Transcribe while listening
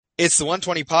It's the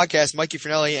 120 podcast. Mikey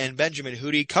Fernelli and Benjamin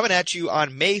Hootie coming at you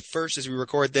on May 1st as we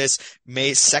record this.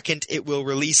 May 2nd, it will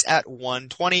release at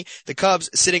 120. The Cubs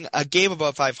sitting a game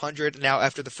above 500 now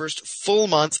after the first full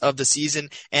month of the season.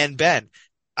 And Ben,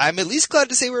 I'm at least glad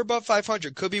to say we're above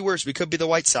 500. Could be worse. We could be the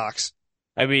White Sox.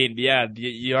 I mean, yeah,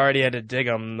 you already had to dig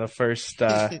them the first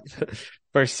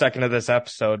first second of this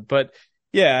episode, but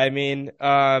yeah, I mean,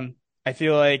 I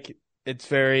feel like it's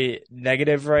very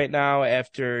negative right now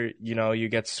after, you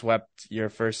get swept your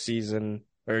first season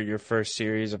or your first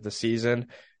series of the season.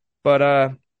 But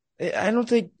I don't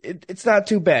think it's not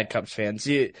too bad, Cubs fans.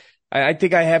 I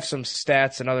think I have some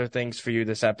stats and other things for you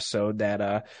this episode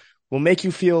that will make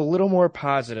you feel a little more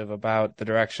positive about the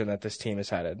direction that this team is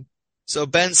headed. So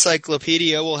Ben's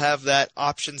Cyclopedia will have that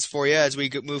options for you as we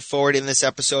move forward in this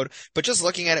episode. But just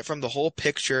looking at it from the whole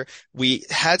picture, we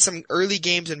had some early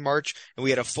games in March and we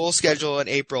had a full schedule in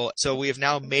April. So we have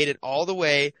now made it all the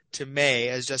way to May,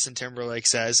 as Justin Timberlake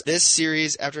says. This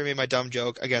series, after I made my dumb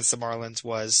joke against the Marlins,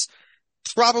 was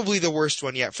probably the worst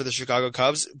one yet for the Chicago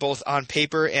Cubs, both on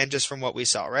paper and just from what we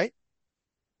saw, right?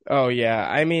 Oh yeah,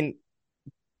 I mean,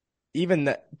 even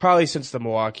that, probably since the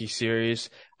Milwaukee series,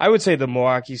 I would say the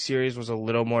Milwaukee series was a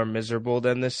little more miserable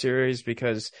than this series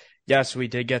because yes, we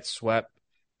did get swept,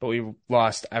 but we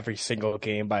lost every single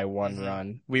game by one hmm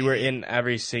run. We were hmm in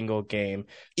every single game.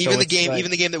 Even So the it's game, like,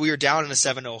 even the game that we were down in a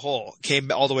 7-0 hole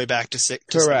came all the way back to six,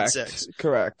 to correct, 7-6.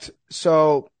 correct.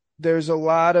 So there's a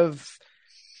lot of,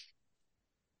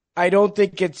 I don't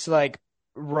think it's like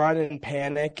run and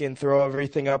panic and throw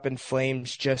everything up in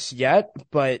flames just yet,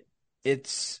 but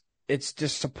it's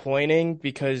disappointing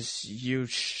because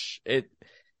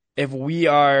if we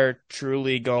are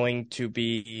truly going to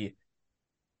be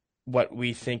what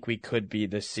we think we could be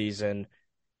this season,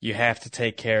 you have to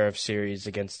take care of series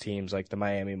against teams like the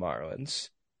Miami Marlins.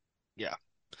 Yeah.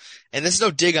 And this is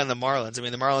no dig on the Marlins. I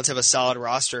mean, the Marlins have a solid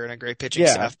roster and a great pitching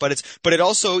Yeah, staff, but it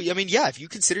also, I mean, yeah, if you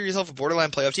consider yourself a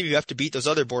borderline playoff team, you have to beat those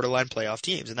other borderline playoff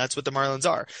teams, and that's what the Marlins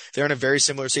are. They're in a very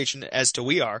similar station as to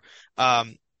we are.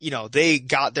 They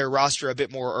got their roster a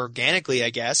bit more organically, I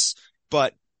guess,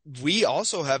 but we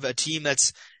also have a team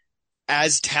that's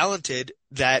as talented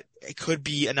that it could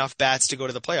be enough bats to go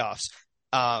to the playoffs.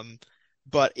 Um,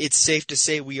 but it's safe to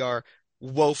say we are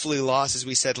woefully lost, as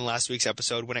we said in last week's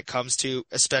episode, when it comes to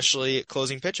especially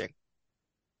closing pitching.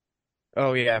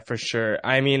 oh yeah, for sure.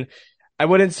 I mean, I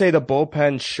wouldn't say the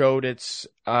bullpen showed its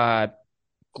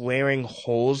glaring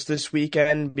holes this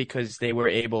weekend because they were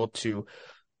able to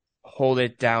hold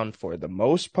it down for the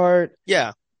most part.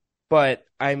 Yeah, But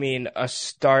I mean, a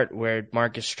start where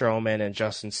Marcus Stroman and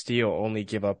Justin Steele only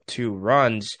give up 2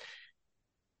 runs,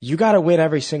 you got to win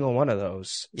every single one of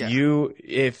those. yeah.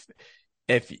 If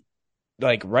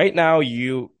like right now,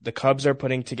 the Cubs are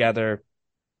putting together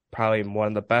probably one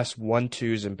of the best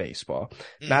 1-2s in baseball.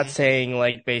 Not hmm saying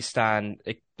like based on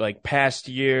like past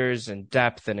years and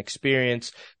depth and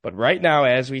experience, but right now,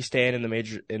 as we stand in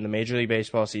the Major League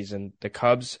Baseball season, the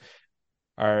Cubs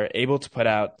are able to put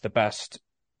out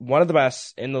one of the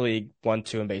best in the league,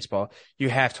 1-2 in baseball. You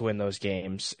have to win those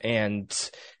games. And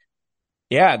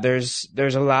yeah, there's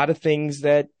a lot of things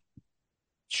that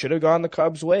should have gone the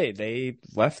Cubs' way. They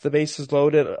left the bases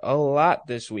loaded a lot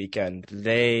this weekend.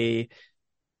 They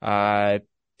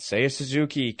Seiya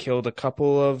Suzuki killed a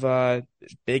couple of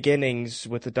big innings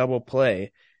with a double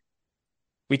play.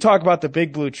 We talk about the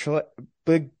big blue train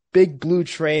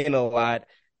a lot,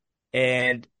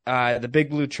 and the big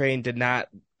blue train did not,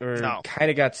 or No.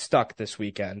 kind of got stuck this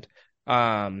weekend.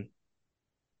 Um,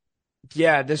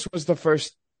 yeah, this was the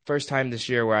first time this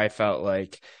year where I felt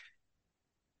like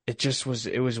it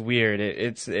was weird.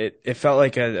 It felt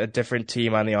like a different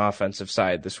team on the offensive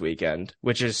side this weekend,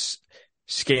 which is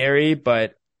scary,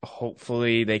 but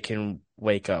hopefully they can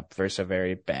wake up versus a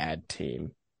very bad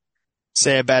team.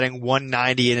 Say batting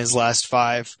 190 in his last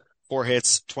five, 4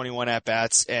 hits, 21 at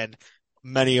bats, and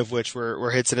many of which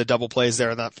were hits into double plays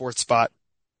there in that fourth spot.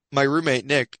 My roommate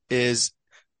Nick is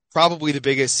probably the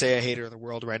biggest Seiya hater in the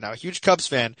world right now. Huge Cubs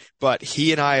fan, but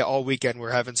he and I all weekend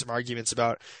were having some arguments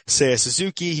about Seiya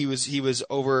Suzuki. He was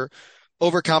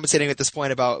overcompensating at this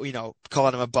point about,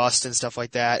 calling him a bust and stuff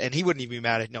like that. And he wouldn't even be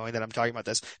mad at knowing that I'm talking about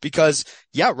this because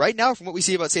yeah, right now from what we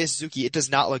see about Seiya Suzuki, it does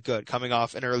not look good coming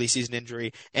off an early season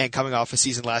injury and coming off a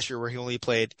season last year where he only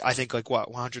played, I think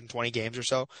 120 games or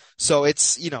so. So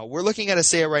it's, we're looking at a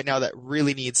Seiya right now that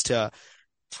really needs to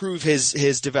prove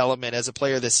his development as a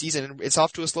player this season. And it's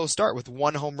off to a slow start with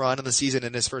 1 home run in the season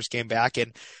in his first game back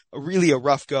and really a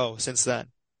rough go since then.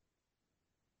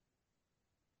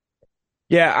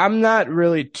 Yeah, I'm not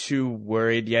really too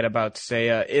worried yet about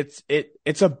Seiya.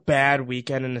 It's a bad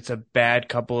weekend and it's a bad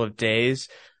couple of days,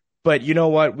 But you know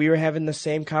what? We were having the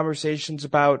same conversations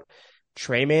about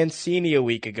Trey Mancini a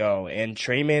week ago, and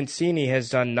Trey Mancini has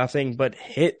done nothing but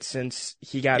hit since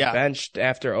he got Yeah. benched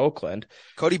after Oakland.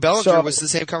 Cody Bellinger was So, the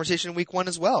same conversation in week one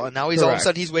as well. And now he's all of a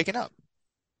sudden correct. he's waking up.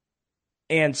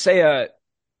 And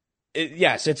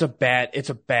yes, it's a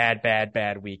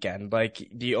bad weekend. Like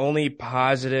the only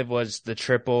positive was the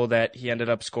triple that he ended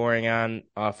up scoring on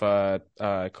off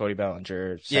Cody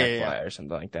Bellinger Yeah, sac yeah, yeah. fly or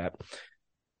something like that.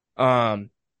 Um,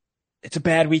 it's a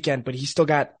bad weekend, but he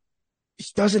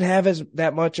doesn't have as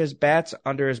that much as bats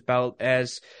under his belt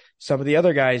as some of the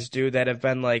other guys do that have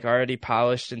been like already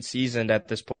polished and seasoned at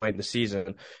this point in the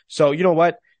season. So you know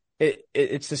what?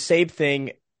 It's the same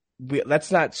thing.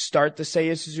 Let's not start the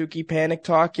Seiya Suzuki panic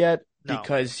talk yet No.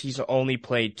 because he's only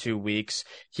played 2 weeks.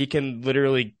 He can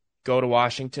literally go to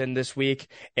Washington this week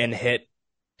and hit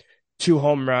 2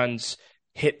 home runs,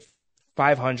 hit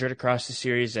 500 across the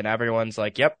series, and everyone's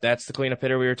like, yep, that's the cleanup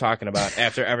hitter we were talking about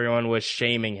after everyone was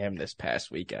shaming him this past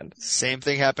weekend. Same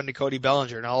thing happened to Cody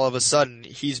Bellinger, and all of a sudden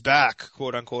he's back,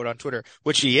 quote unquote, on Twitter,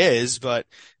 which he is, but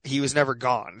he was never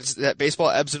gone. That baseball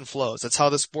ebbs and flows. That's how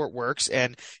the sport works,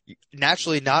 and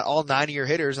naturally, not all 9 of your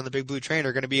hitters on the Big Blue Train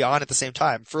are going to be on at the same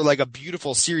time. For like a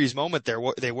beautiful series moment there,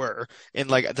 they were in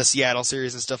like the Seattle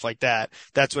series and stuff like that.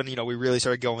 That's when we really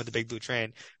started going with the Big Blue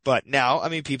Train. But now, I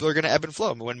mean, people are going to ebb and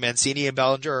flow. When Mancini and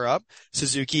Bellinger are up,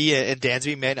 Suzuki and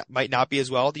Dansby might not be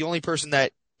as well. The only person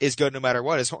that is good no matter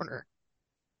what is Horner.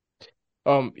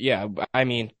 Yeah, I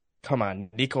mean, come on,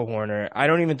 Nico Horner. I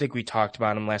don't even think we talked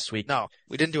about him last week. No,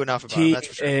 we didn't do enough about him, He that's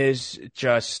for sure. is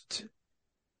just,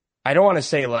 I don't want to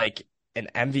say like an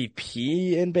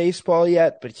MVP in baseball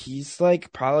yet, but he's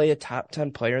like probably a top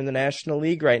 10 player in the National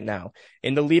League right now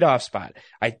in the leadoff spot.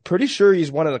 I'm pretty sure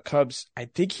he's one of the Cubs. I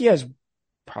think he has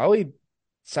probably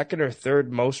second or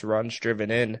third most runs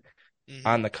driven in Hmm.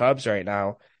 on the Cubs right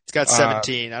now. He's got Uh,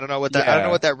 17. I don't know yeah,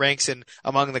 what that ranks in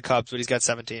among the Cubs, but he's got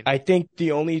 17. I think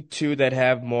the only two that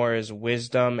have more is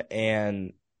Wisdom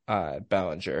and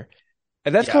Bellinger.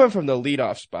 And that's Yeah, coming from the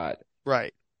leadoff spot.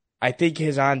 right. I think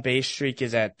his on base streak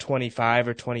is at 25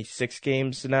 or 26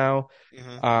 games now.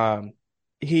 Hmm. Um,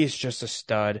 he's just a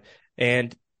stud.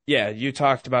 And yeah, you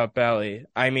talked about Belly.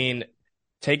 I mean,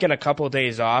 taking a couple of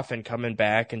days off and coming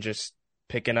back and just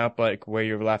picking up like where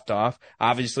you left off.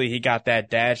 Obviously, he got that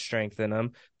dad strength in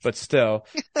him, but still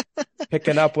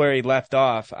picking up where he left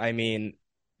off. I mean,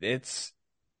 it's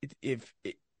if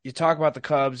you talk about the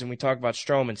Cubs and we talk about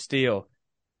Stroman and Steele.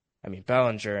 I mean,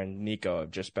 Bellinger and Nico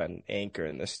have just been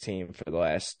anchoring this team for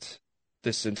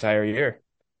this entire year.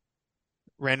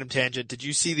 Random tangent. Did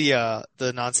you see the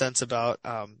nonsense about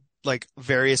like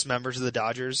various members of the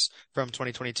Dodgers from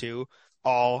 2022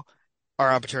 all are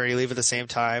on paternity leave at the same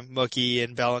time? Mookie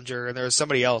and Bellinger, and there was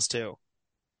somebody else too.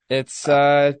 It's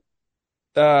Uh,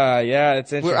 yeah,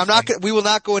 it's interesting. we will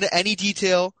not go into any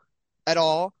detail at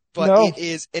all, but No, it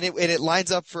is, and it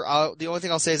lines up for, the only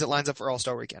thing I'll say is it lines up for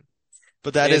All-Star weekend.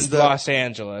 But that is in the, Los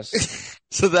Angeles.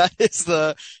 so that is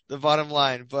the bottom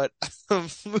line. But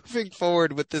moving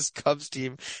forward with this Cubs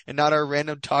team and not our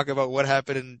random talk about what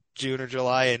happened in June or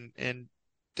July in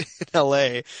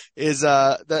LA is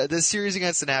the series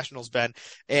against the Nationals, Ben.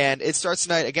 And it starts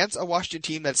tonight against a Washington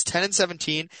team that's 10 and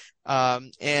 17,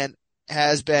 and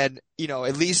has been,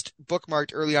 at least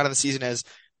bookmarked early on in the season as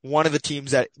one of the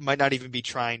teams that might not even be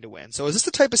trying to win. So is this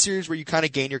the type of series where you kind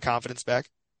of gain your confidence back?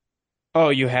 Oh,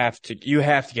 you have to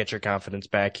get your confidence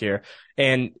back here.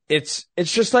 And it's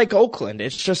just like Oakland.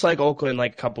 It's just like Oakland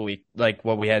like a couple week like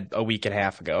what we had a week and a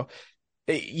half ago.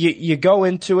 You go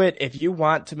into it if you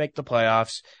want to make the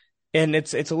playoffs, and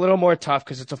it's a little more tough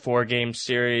because it's a 4 game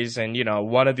series, and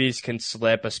one of these can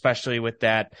slip, especially with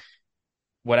that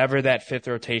whatever that fifth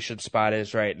rotation spot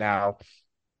is right now.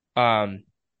 Um,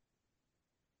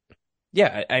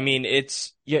 yeah, I mean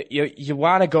it's you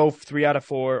want to go 3 out of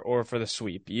 4 or for the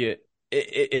sweep.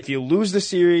 If you lose the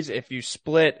series, if you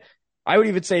split, I would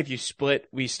even say if you split,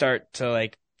 we start to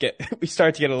like get we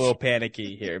start to get a little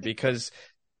panicky here because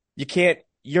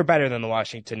you're better than the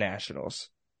Washington Nationals.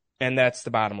 And that's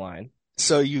the bottom line.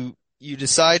 So you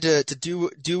decide to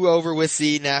do over with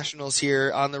the Nationals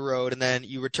here on the road, and then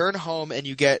you return home and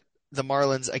you get the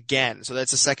Marlins again. So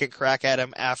that's a second crack at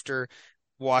them after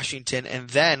Washington, and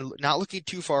then not looking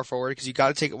too far forward because you got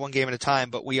to take it one game at a time.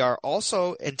 But we are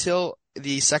also until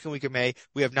the second week of May,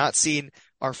 we have not seen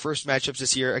our first matchups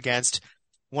this year against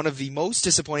one of the most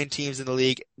disappointing teams in the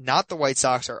league, not the White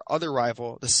Sox, our other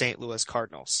rival, the St. Louis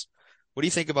Cardinals. What do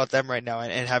you think about them right now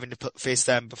and having to face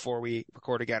them before we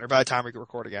record again, or by the time we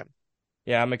record again?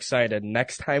 Yeah, I'm excited.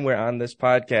 Next time we're on this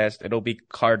podcast, it'll be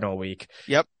Cardinal week.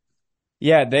 Yep.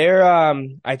 Yeah,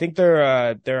 I think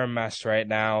they're a mess right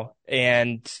now.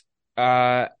 And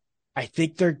Uh, I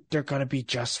think they're gonna be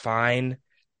just fine,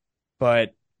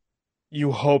 but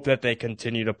you hope that they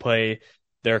continue to play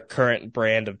their current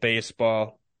brand of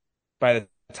baseball by the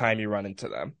time you run into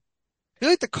them. I feel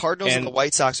like the Cardinals and the And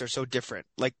White Sox are so different.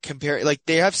 Like compare, like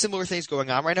they have similar things going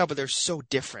on right now, but they're so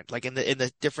different. Like in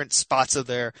the different spots of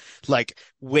their like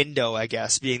window, I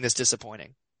guess, being this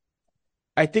disappointing.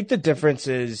 I think the difference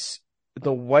is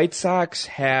the White Sox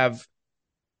have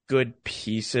good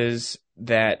pieces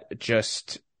that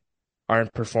just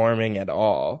aren't performing at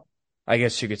all. I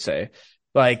guess you could say.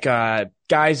 Like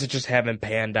guys that just haven't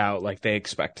panned out like they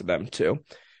expected them to.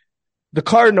 The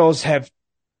Cardinals have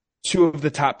two of the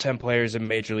top 10 players in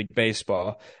Major League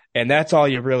Baseball, and that's all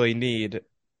you really need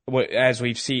as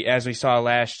we saw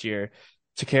last year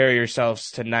to carry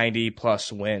yourselves to 90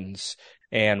 plus wins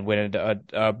and win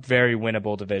a very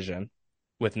winnable division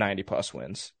with 90 plus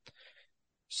wins.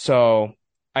 So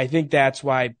I think that's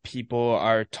why people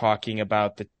are talking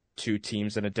about the two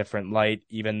teams in a different light,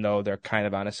 even though they're kind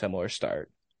of on a similar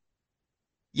start.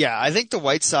 Yeah, I think the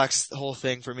White Sox whole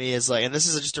thing for me is like, and this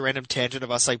is just a random tangent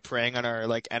of us like preying on our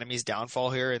like enemy's downfall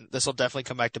here, and this will definitely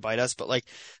come back to bite us. But like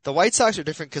the White Sox are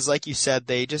different because, like you said,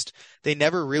 they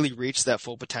never really reached that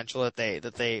full potential that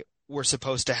they were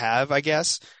supposed to have, I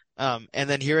guess. And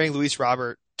then hearing Luis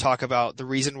Robert talk about the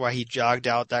reason why he jogged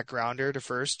out that grounder to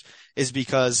first is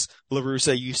because La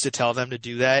Russa used to tell them to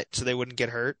do that so they wouldn't get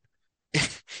hurt.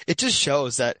 It just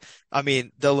shows that, I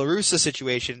mean, the La Russa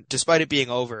situation, despite it being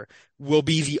over, will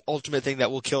be the ultimate thing that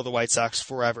will kill the White Sox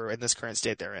forever in this current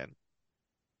state they're in.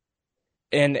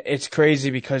 And it's crazy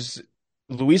because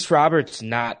Luis Roberts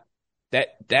not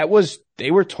that was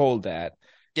they were told that.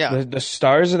 Yeah. The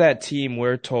stars of that team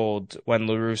were told when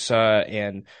La Russa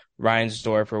and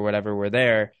Reinsdorf or whatever were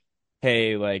there,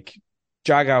 hey, like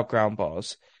jog out ground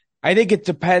balls. I think it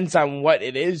depends on what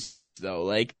it is though.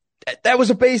 Like that was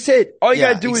a base hit. All you Yeah,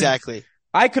 gotta do is exactly.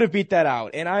 I could have beat that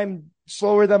out and I'm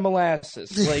slower than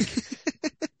molasses. Like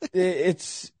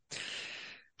it's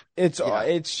Yeah.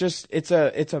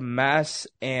 it's a mess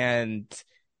and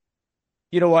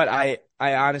you know what? I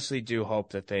honestly do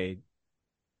hope that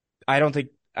I don't think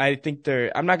I think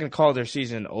I'm not going to call their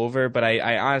season over, but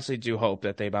I honestly do hope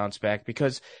that they bounce back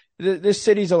because this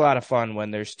city's a lot of fun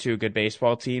when there's two good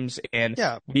baseball teams, and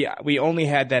Yeah. we only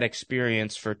had that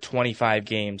experience for 25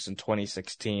 games in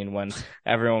 2016 when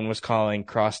everyone was calling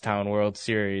Crosstown World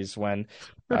Series when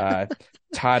uh,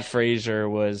 Todd Frazier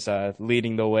was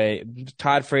leading the way.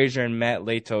 Todd Frazier and Matt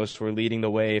Latos were leading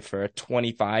the way for a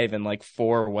 25 and like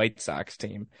four White Sox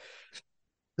team.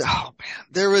 Oh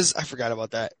man, I forgot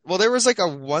about that. Well, there was like a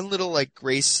one little like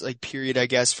grace like period, I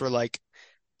guess, for like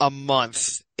a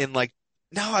month in like,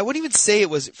 no, I wouldn't even say it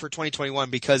was for 2021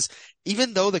 because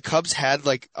even though the Cubs had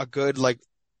like a good, like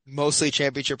mostly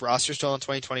championship roster still in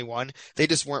 2021, they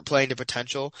just weren't playing to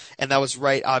potential. And that was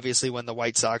right, obviously, when the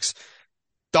White Sox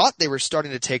thought they were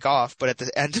starting to take off, but at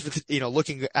the end of it,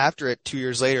 looking after it 2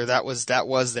 years later, that was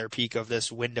their peak of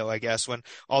this window, I guess, when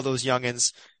all those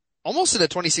youngins, almost in a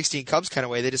 2016 Cubs kind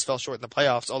of way, they just fell short in the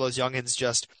playoffs. All those youngins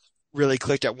just really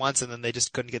clicked at once, and then they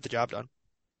just couldn't get the job done.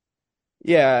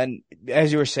 Yeah, and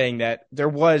as you were saying that there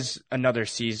was another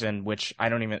season which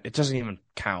it doesn't even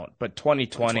count, but 2020,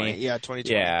 2020, yeah,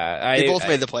 2020. yeah, They both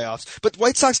made the playoffs, but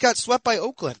White Sox got swept by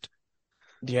Oakland.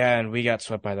 yeah, and we got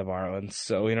swept by the Marlins,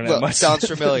 so we don't have Well, much. sounds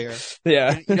familiar.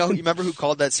 Yeah. You remember who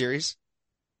called that series?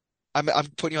 I'm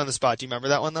putting you on the spot. Do you remember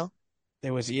that one though? It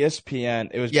was ESPN.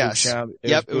 It was Yes. It was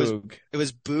Yep, Boog. it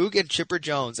was Boog and Chipper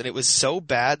Jones, and it was so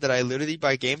bad that I literally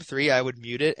by game three I would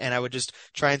mute it and I would just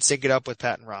try and sync it up with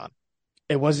Pat and Ron.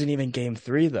 It wasn't even game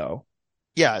three though.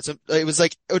 Yeah, so it was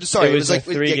like, oh, It sorry, it was was a like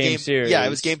three game yeah, it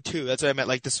was series. game two. That's what I meant,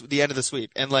 like this, the end of the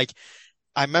sweep. And like,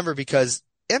 I remember because,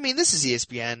 I mean, this is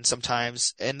ESPN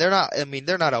sometimes, and they're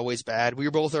not always bad. We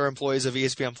both are employees of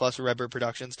ESPN Plus for Redbird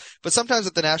Productions, but sometimes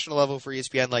at the national level for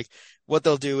ESPN, like, what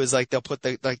they'll do is like, they'll put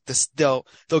they'll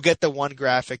get the one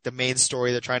graphic, the main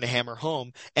story they're trying to hammer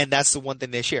home, and that's the one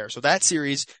thing they share. So that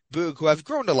series, Boog, who I've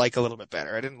grown to like a little bit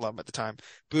better, I didn't love him at the time,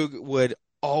 Boog would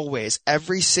always,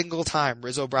 every single time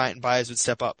Rizzo, Bryant, and Baez would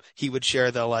step up, he would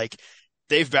share the like,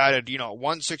 they've batted,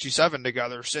 167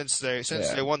 together since they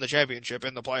Yeah. won the championship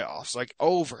in the playoffs, like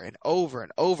over and over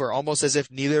and over, almost as if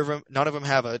none of them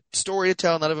have a story to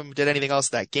tell, none of them did anything else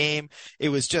that game. It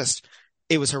was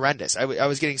horrendous. I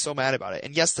was getting so mad about it.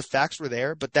 And yes, the facts were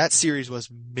there, but that series was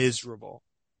miserable.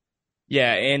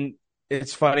 Yeah, and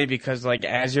it's funny because like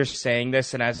as you're saying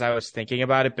this and as I was thinking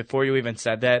about it before you even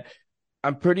said that,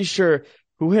 I'm pretty sure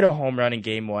who hit a home run in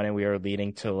game one and we were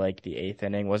leading to like the eighth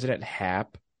inning. Wasn't it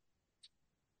Hap?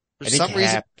 I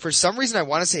think For some reason, I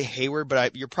want to say Hayward,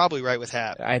 but you're probably right with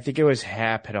Hap. I think it was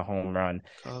Hap hit a home run.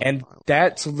 Cubs, And Marlins.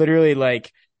 that's literally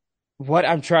like what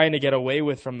I'm trying to get away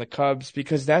with from the Cubs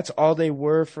because that's all they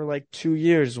were for like 2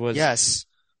 years was Yes.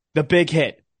 the big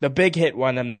hit. The big hit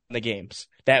won them the games.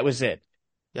 That was it.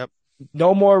 Yep.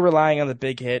 No more relying on the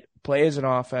big hit. Play as an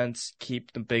offense,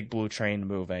 keep the big blue train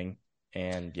moving.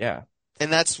 And yeah.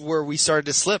 And that's where we started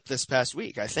to slip this past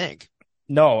week, I think.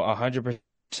 No, 100%.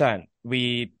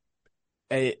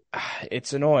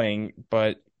 It's annoying,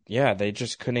 but yeah, they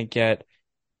just couldn't get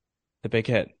the big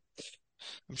hit.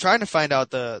 I'm trying to find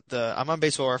out I'm on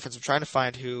Baseball Reference. I'm trying to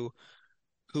find who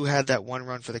had that one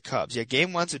run for the Cubs. Yeah,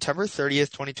 game one, September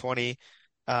 30th, 2020.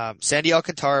 Sandy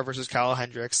Alcantara versus Kyle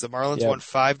Hendricks. The Marlins Yep. won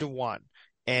 5-1.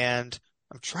 And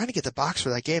I'm trying to get the box for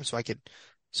that game so I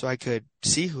could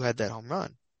see who had that home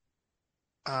run.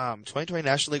 2020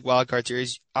 National League Wild Card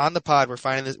Series on the pod.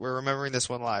 We're remembering this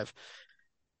one live.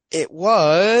 It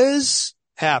was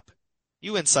Hap.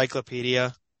 You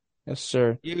encyclopedia. Yes,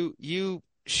 sir. You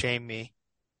shame me.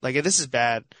 Like this is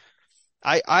bad.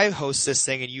 I host this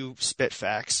thing and you spit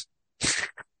facts.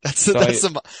 So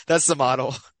That's the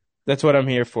model. that's what I'm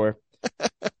here for. Do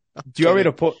you want me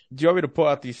Kidding. to pull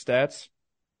out these stats?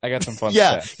 I got some fun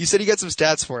Yeah, stats. you said you got some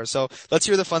stats for us, so let's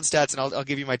hear the fun stats and I'll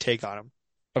give you my take on them.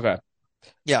 Okay.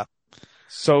 Yeah.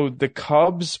 So the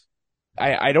Cubs,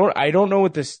 I don't know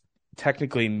what this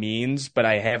technically means, but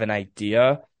I have an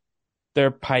idea. They're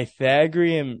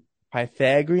Pythagorean,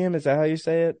 is that how you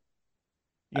say it?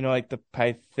 You know, like the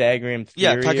Pythagorean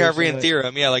Yeah, theory or Pythagorean something?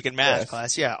 theorem. Yeah, like in math Yes.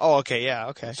 class. Yeah. Oh, okay. Yeah.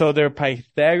 Okay. So their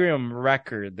Pythagorean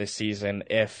record this season,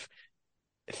 if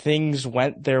things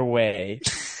went their way,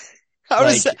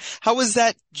 like How is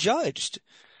that judged?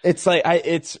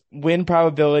 it's win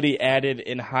probability added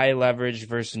in high leverage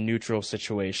versus neutral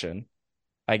situation,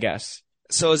 I guess.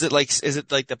 So is it like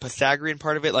the Pythagorean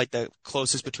part of it, like the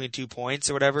closest between 2 points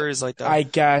or whatever is like the I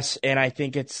guess, and I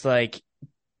think it's like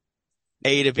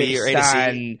A to B or A based to C?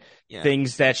 on Yeah.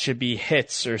 things that should be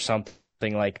hits or something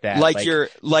like that. Like your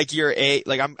A,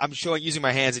 like I'm showing using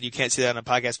my hands and you can't see that on a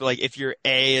podcast, but like if your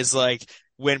A is like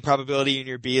win probability and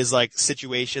your B is like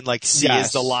situation, like C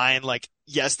is the Yes, line, like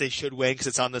yes, they should win because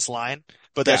it's on this line,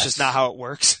 but that's just not yes, how it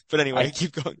works. But anyway, I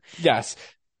keep going. yes.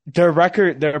 Their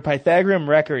Pythagorean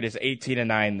record is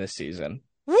 18-9 this season,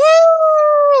 Woo!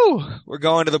 We're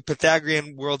going to the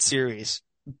Pythagorean World Series.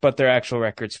 but their actual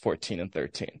record's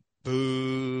 14-13.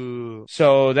 Boo.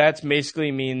 So that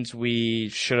basically means we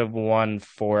should have won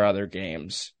 4 other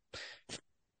games.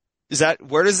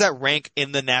 Where does that rank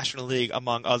in the National League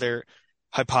among other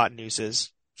hypotenuses?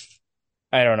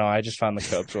 I don't know. I just found the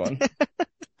Cubs one.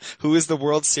 Who is the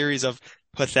World Series of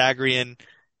Pythagorean?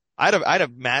 I had a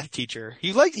math teacher.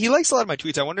 He likes a lot of my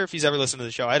tweets. I wonder if he's ever listened to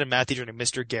the show. I had a math teacher named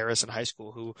Mr. Garris in high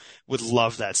school who would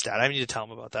love that stat. I need to tell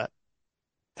him about that.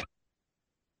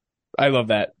 I love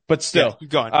that. But Yeah, still, keep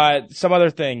going. some other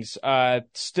things.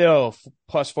 Still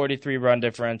plus 43 run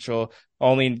differential.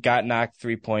 Only got knocked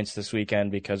 3 points this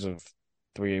weekend because of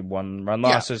 3 1-run Yeah,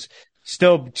 losses.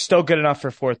 Still good enough for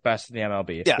fourth best in the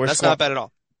MLB. yeah, that's not bad at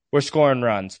all. We're scoring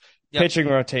runs. Yep. Pitching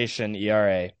rotation,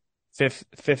 ERA,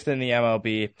 fifth in the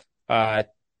MLB.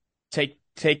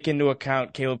 Take into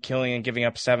account Caleb Killian giving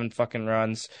up 7 fucking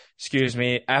runs. Excuse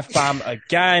me. F-bomb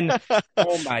again.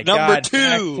 Oh my Number God.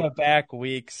 two. Back-to-back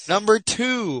weeks. Number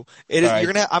two. It All is, right.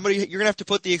 you're gonna have to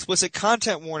put the explicit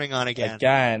content warning on again.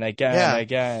 Yeah.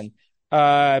 Again.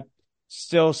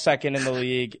 Still second in the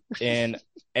league in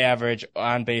average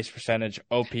on base percentage,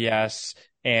 OPS,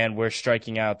 and we're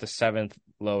striking out the seventh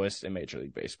lowest in Major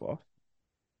League Baseball.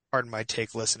 Pardon my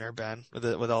take, listener Ben,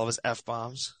 with all of his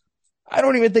F-bombs. I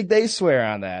don't even think they swear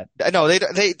on that. No, they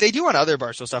do on other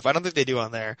Barstool stuff. I don't think they do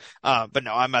on there. But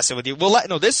no, I'm messing with you. Well,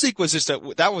 no, this week was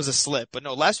that was a slip. But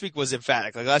no, last week was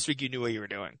emphatic. Like last week, you knew what you were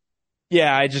doing.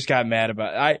 Yeah, I just got mad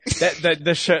about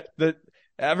it.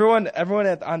 Everyone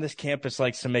on this campus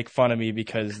likes to make fun of me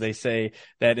because they say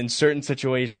that in certain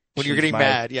situations When you're getting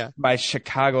mad, yeah. my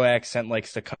Chicago accent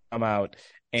likes to come out,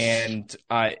 and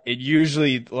it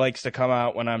usually likes to come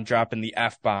out when I'm dropping the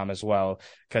F-bomb as well,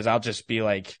 because I'll just be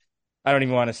like, I don't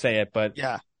even want to say it, but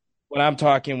Yeah. when I'm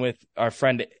talking with our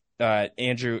friend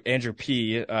Andrew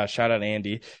P, shout out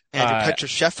Andy, Andrew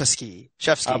Petroshevsky.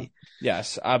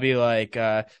 yes, I'll be like,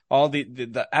 all the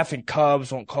effing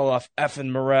Cubs won't call off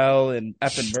effing Morel and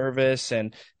effing Mervis,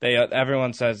 and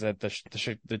everyone says that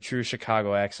the true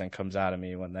Chicago accent comes out of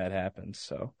me when that happens.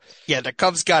 So Yeah, the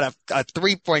Cubs got a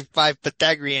 3.5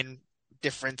 Pythagorean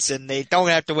difference, and they don't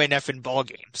have to win effing ball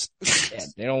games. yeah,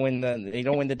 they don't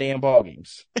win the damn ball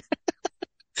games.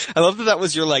 I love that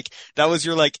was your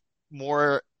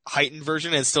more heightened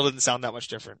version, and it still didn't sound that much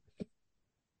different.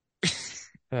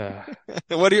 Uh,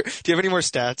 Do you have any more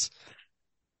stats?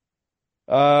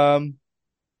 um,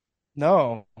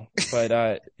 no,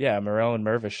 but yeah, Morel and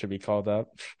Mervis should be called up.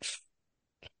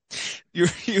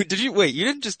 Did you wait? You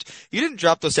didn't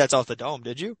drop those stats off the dome,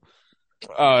 did you?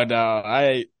 Oh no,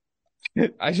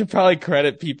 I should probably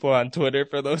credit people on Twitter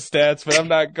for those stats, but I'm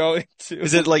not going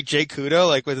Is to. it like Jay Kudo,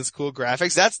 like with his cool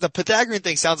graphics? That's the Pythagorean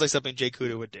thing. Sounds like something Jay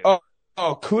Kudo would do. Oh,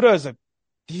 oh, Kuda is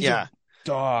he's a Yeah,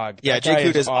 dog. yeah. That Jay guy Kudo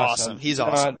is is awesome. awesome. He's You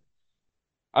know, awesome.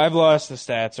 I've lost the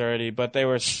stats already, but they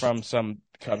were from some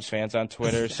Cubs fans on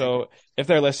Twitter. So if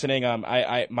they're listening,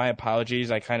 my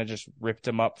apologies. I kind of just ripped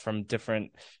them up from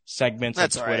different segments of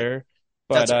That's all right. Twitter.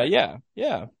 But That's all right. yeah,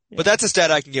 yeah, But yeah. that's a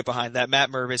stat I can get behind. That Matt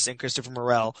Mervis and Christopher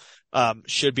Morel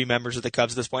should be members of the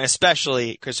Cubs at this point,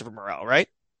 especially Christopher Morel, right?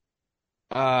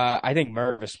 I think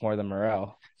Mervis more than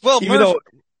Morel. Well, Even Merv, though,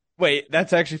 wait,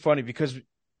 that's actually funny because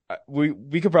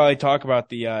we could probably talk about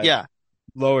the yeah.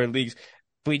 lower leagues.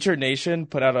 Bleacher Nation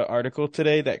put out an article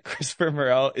today that Christopher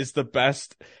Morel is the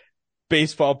best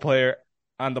baseball player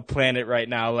on the planet right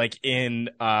now. Like in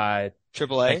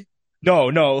Triple like A.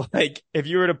 no, like if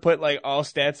you were to put like all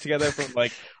stats together from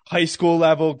like high school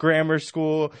level, grammar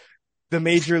school, the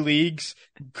major leagues,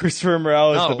 Christopher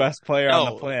Morel is the No, best player on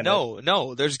the planet.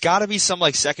 no. There's got to be some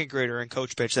like second grader in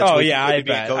coach pitch that's Oh way too yeah, good I to be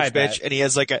in bet, I coach pitch,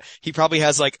 bet. and he probably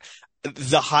has like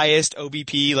the highest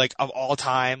OBP like of all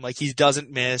time. Like he doesn't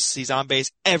miss. He's on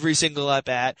base every single at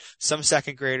bat. Some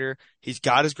second grader. He's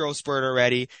got his growth spurt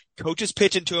already. Coach is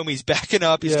pitching to him. He's backing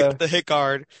up. He's Yeah. got the hit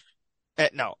guard.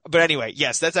 No, but anyway,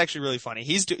 yes, that's actually really funny.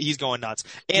 He's going nuts.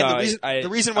 No, And the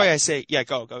reason I why I say yeah,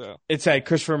 go. it said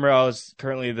Christopher Morel is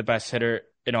currently the best hitter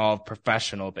in all of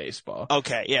professional baseball.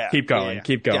 Okay, yeah, Keep yeah, going, yeah,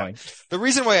 keep yeah. going. The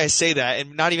reason why I say that,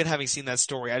 and not even having seen that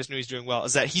story, I just knew he's doing well,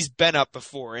 is that he's been up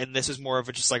before, and this is more of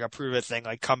a just like a prove it thing,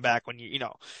 like come back when you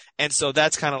know. And so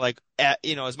that's kind of like,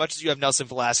 as much as you have Nelson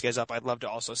Velasquez up, I'd love to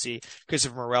also see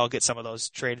Christopher Morel get some of those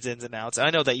trades ins and outs. And I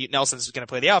know that Nelson's going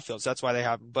to play the outfield, so that's why they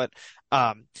have him. But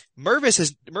Mervis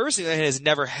has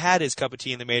never had his cup of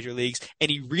tea in the major leagues,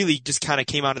 and he really just kind of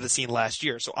came onto the scene last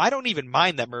year. So I don't even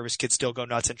mind that Mervis could still go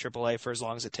nuts in AAA for as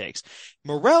long as it takes.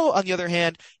 Morel, on the other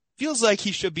hand, feels like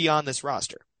he should be on this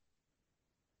roster.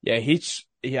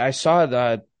 Yeah, I saw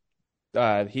that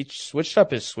he switched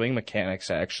up his swing mechanics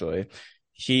actually.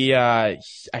 I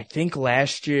think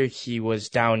last year he was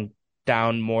down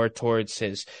more towards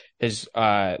his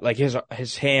like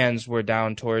his hands were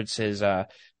down towards his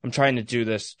I'm trying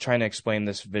to explain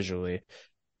this visually,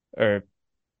 or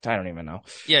I don't even know.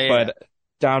 Yeah, yeah, yeah. But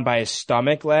down by his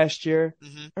stomach last year.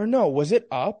 Hmm. Or no, was it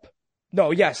up?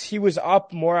 No, yes, he was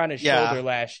up more on his Yeah. shoulder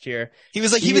last year. He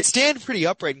was like, he He would stand pretty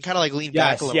upright and kind of like lean back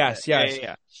a Yes, little bit. yes, Yeah, yes. yeah,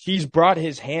 yeah. He's brought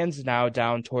his hands now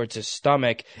down towards his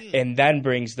stomach Hmm. and then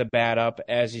brings the bat up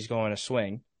as he's going to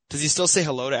swing. Does he still say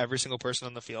hello to every single person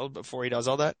on the field before he does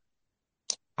all that?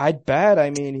 I'd bet. I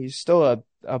mean, he's still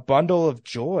a bundle of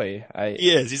joy.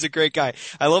 He is. He's a great guy.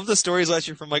 I love the stories last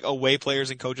year from like away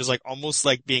players and coaches, like almost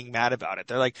like being mad about it.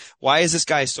 They're like, why is this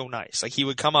guy so nice? Like he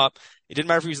would come up. It didn't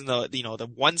matter if he was in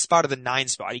the 1 spot or the 9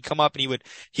 spot. He'd come up and cause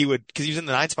he was in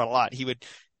the 9 spot a lot. He would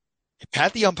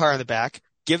pat the umpire on the back,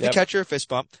 give the Yep. catcher a fist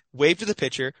bump, wave to the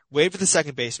pitcher, wave to the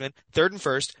second baseman, third and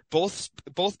first,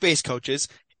 both base coaches,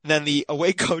 and then the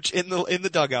away coach in the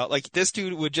dugout. Like this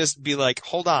dude would just be like,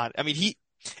 hold on. I mean,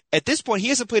 at this point he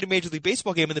hasn't played a Major League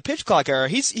Baseball game in the pitch clock era.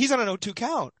 He's on an 0-2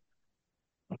 count.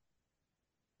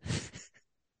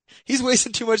 He's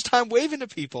wasting too much time waving to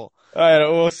people.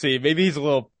 We'll see. Maybe he's a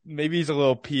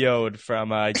little PO'd from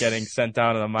getting sent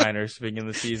down to the minors beginning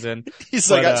of the season. He's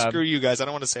like, But screw you guys. I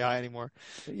don't want to say hi anymore.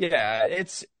 yeah,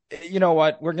 you know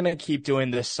what? We're gonna keep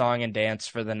doing this song and dance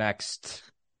for the next,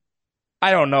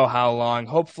 I don't know how long.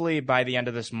 Hopefully by the end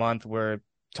of this month, we're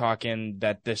talking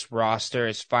that this roster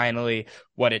is finally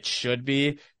what it should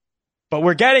be. But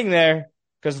we're getting there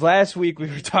because last week we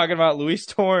were talking about Luis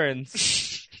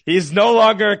Torrens. He's no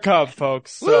longer a Cub,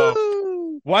 folks. So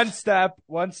Woo! one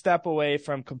step away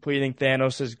from completing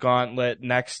Thanos' gauntlet.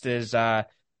 Next is to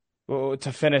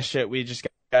finish it, we just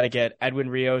got to get Edwin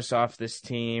Rios off this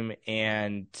team,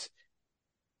 and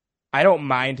I don't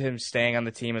mind him staying on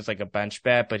the team as like a bench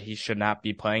bat, but he should not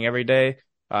be playing every day.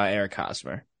 Eric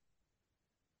Hosmer.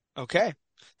 Okay.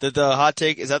 The hot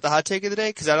take, is that the hot take of the day?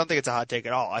 Because I don't think it's a hot take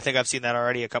at all. I think I've seen that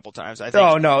already a couple times. I think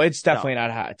Oh no, it's no, definitely not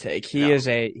a hot take. no.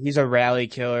 He's a rally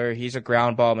killer. He's a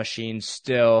ground ball machine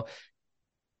still.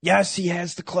 Yes, he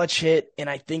has the clutch hit, and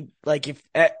I think like if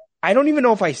I don't even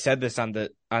know if I said this on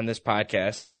this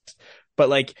podcast, but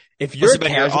like if you're Must a have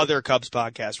been your casual, other Cubs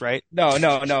podcast, right?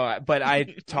 no, but I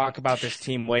talk about this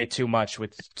team way too much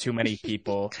with too many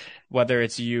people, whether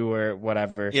it's you or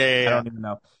whatever. Yeah, yeah, I yeah. don't even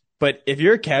know. But if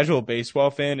you're a casual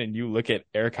baseball fan and you look at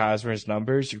Eric Hosmer's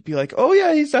numbers, you'd be like, oh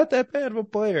yeah, he's not that bad of a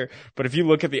player. But if you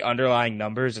look at the underlying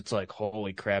numbers, it's like,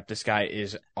 holy crap, this guy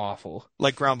is awful.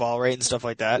 Like ground ball rate and stuff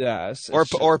like that, Yes, or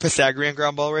it's just, or Pythagorean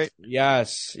ground ball rate.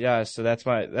 yes, yes. So that's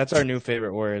our new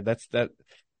favorite word. That's that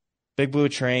big blue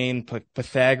train,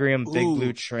 Pythagorean big blue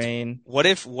Ooh, train. what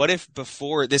if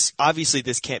before this? Obviously,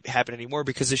 this can't happen anymore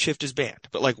because the shift is banned.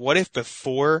 But like, what if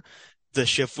before the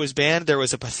shift was banned, there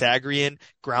was a Pythagorean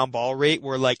ground ball rate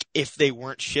where like if they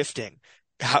weren't shifting,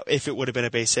 how if it would have been a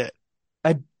base hit?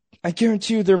 I I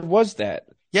guarantee you there was that.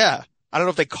 Yeah, I don't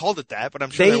know if they called it that, but I'm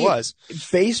sure there They was.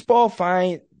 baseball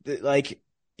fine like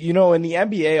in the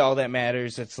NBA all that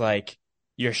matters it's like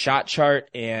your shot chart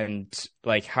and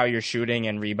like how you're shooting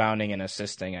and rebounding and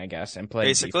assisting I guess and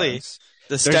playing Basically, defense.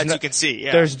 the There's stats no you can see.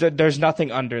 Yeah, there's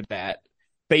nothing under that. yeah.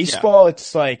 Baseball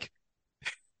it's like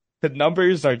the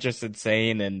numbers are just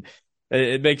insane and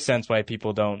it makes sense why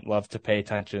people don't love to pay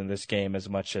attention to this game as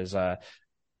much as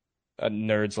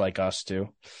nerds like us do.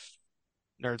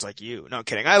 Nerds like you. No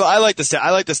kidding. I like the stat.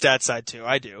 I like the stat side too.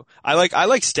 I do. I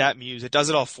like Stat Muse. It does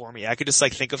it all for me. I could just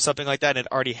like think of something like that and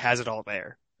it already has it all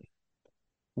there.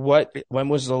 When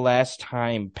was the last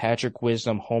time Patrick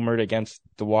Wisdom homered against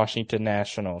the Washington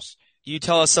Nationals? You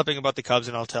tell us something about the Cubs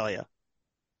and I'll tell you.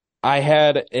 I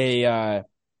had a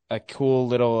cool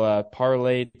little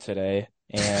parlay today,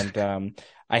 and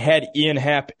I had Ian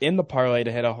Happ in the parlay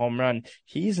to hit a home run.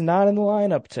 He's not in the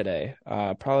lineup today.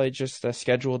 Probably just a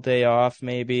scheduled day off,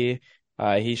 maybe.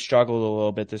 He struggled a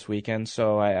little bit this weekend,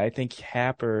 so I think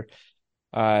Happer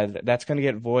that's going to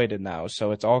get voided now.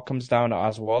 So it all comes down to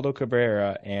Oswaldo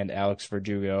Cabrera and Alex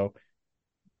Verdugo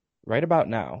right about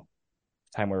now,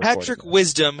 time we're recording Patrick this.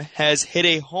 Wisdom has hit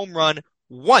a home run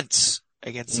once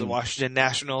against the Mm. Washington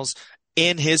Nationals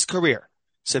in his career.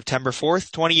 September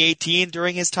 4th, 2018,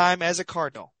 during his time as a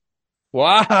Cardinal.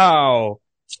 Wow.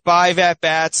 5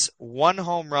 at-bats, 1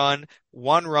 home run,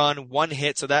 1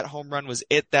 hit. So that home run was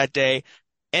it that day,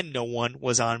 and no one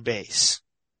was on base.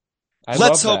 I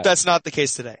Let's love hope that. that's not the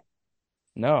case today.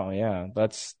 No, yeah,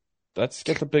 let's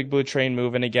get the big blue train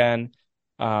moving again.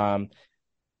 Um,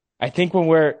 I think.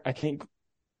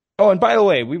 Oh, and by the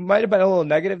way, we might have been a little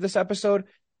negative this episode.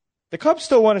 The Cubs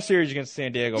still won a series against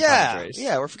San Diego Yeah, Padres.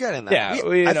 yeah, we're forgetting that. Yeah,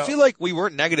 we, I feel like we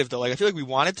weren't negative though. Like I feel like we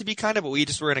wanted to be kind of, but we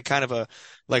just were in a kind of a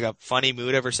like a funny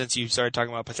mood ever since you started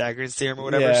talking about Pythagorean's theorem or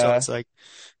whatever. So yeah. it's like,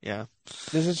 yeah.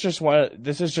 This is just one.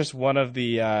 This is just one of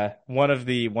the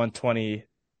 120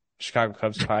 Chicago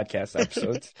Cubs podcast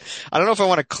episodes. I don't know if I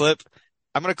want to clip.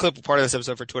 I'm gonna clip a part of this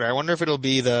episode for Twitter. I wonder if it'll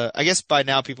be the. I guess by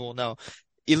now people will know.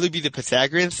 It'll be the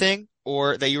Pythagorean thing,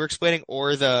 or that you were explaining,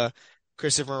 or the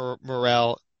Christopher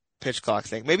Morel pitch clock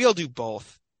thing. Maybe I'll do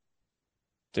both.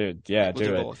 Dude, yeah, We'll do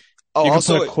do it. both. Oh, You could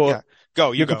put also, a cool yeah.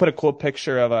 Go, you you could go. put a cool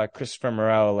picture of Christopher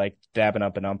Morel like dabbing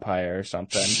up an umpire or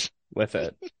something with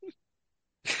it.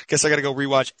 Guess I gotta go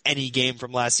rewatch any game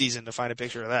from last season to find a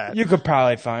picture of that. You could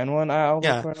probably find one. I'll look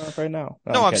Yeah. one up right now.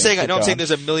 No, No, I'm I'm kidding. saying, Keep no, I'm saying going.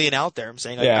 there's a million out there. I'm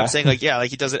Yeah. saying like, yeah, like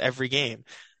he does it every game.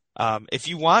 If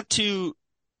you want to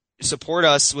support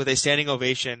us with a standing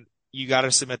ovation, you got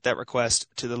to submit that request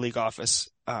to the league office,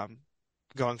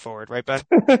 going forward, right, Ben?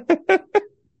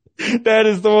 That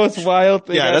is the most wild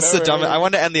thing Yeah, I've that's the ever dumbest. I heard.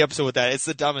 wanted to end the episode with that. It's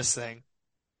the dumbest thing.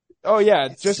 Oh yeah,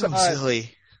 It's just so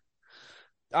silly.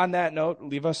 on that note,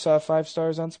 leave us 5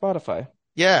 stars on Spotify.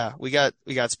 Yeah, we got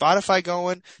Spotify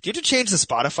going. Do you have to change the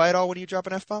Spotify at all when you drop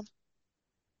an F-bomb? Or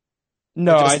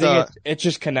No, I just think the, it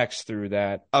just connects through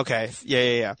that. okay, yeah,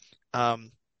 yeah, yeah.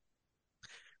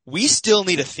 We still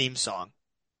need a theme song.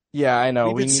 Yeah, I know.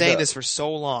 We've We been need saying to. this for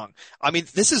so long. I mean,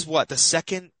 this is what, the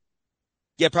second,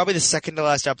 yeah, probably the second to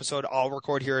last episode I'll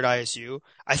record here at ISU.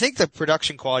 I think the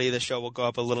production quality of the show will go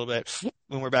up a little bit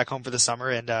when we're back home for the summer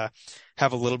and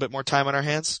have a little bit more time on our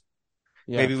hands.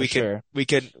 Yeah, Maybe for sure. we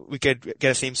could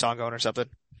get a theme song going or something.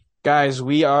 Guys,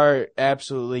 we are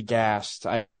absolutely gassed.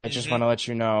 I just hmm want to let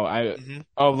you know. hmm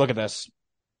Oh, look at this.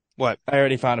 What? I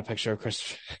already found a picture of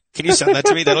Chris. Can you send that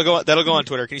to me? That'll go on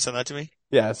Twitter. Can you send that to me?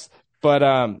 Yes. But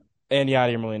and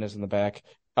Yadier Molina's in the back.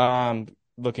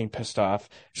 Looking pissed off.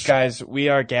 Guys, we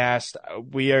are gassed.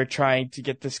 We are trying to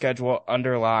get the schedule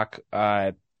under lock.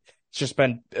 It's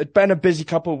been a busy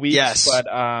couple weeks, Yes. but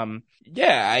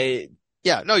yeah,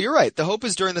 Yeah, no, you're right. The hope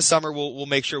is during the summer we'll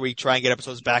make sure we try and get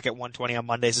episodes back at 120 on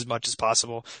Mondays as much as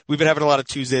possible. We've been having a lot of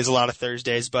Tuesdays, a lot of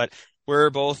Thursdays, but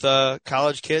we're both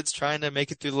college kids trying to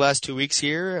make it through the last 2 weeks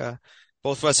here.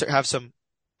 Both of us have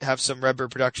some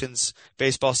Redbird Productions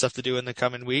baseball stuff to do in the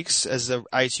coming weeks as the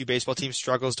ISU baseball team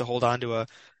struggles to hold on to a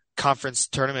conference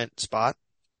tournament spot.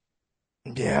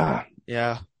 yeah.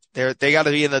 Yeah. they got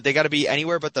to be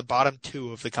anywhere but the bottom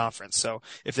two of the conference. So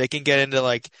if they can get into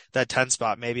like that 10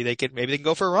 spot, maybe they can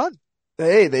go for a run.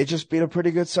 Hey, they just beat a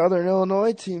pretty good Southern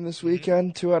Illinois team this Mhm.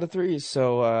 weekend, 2 out of 3.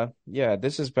 So, yeah,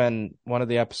 this has been one of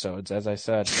the episodes, as I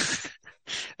said.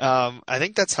 I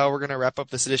think that's how we're going to wrap up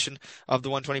this edition of the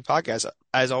 120 podcast.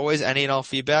 As always, any and all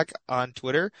feedback on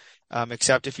Twitter,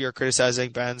 except if you're criticizing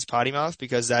Ben's potty mouth,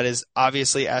 because that is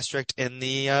obviously asterisked in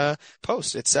the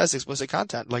post. It says explicit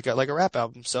content, like a rap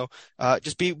album. So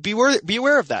just be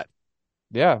aware of that.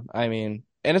 Yeah, I mean,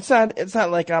 and it's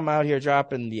not like I'm out here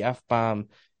dropping the F-bomb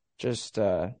just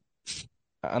on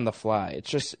the fly.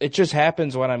 It just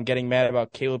happens when I'm getting mad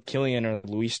about Caleb Killian or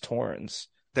Luis Torrens.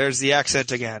 There's the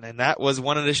accent again. And that was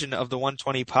one edition of the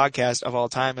 120 podcast of all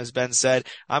time, as Ben said.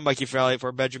 I'm Mikey Fraley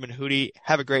for Benjamin Hootie.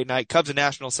 Have a great night. Cubs and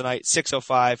Nationals tonight,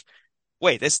 6:05.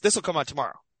 Wait, this will come out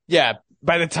tomorrow. Yeah,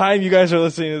 by the time you guys are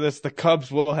listening to this, the Cubs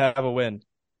will have a win.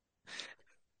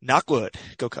 Knock wood.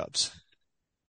 Go Cubs.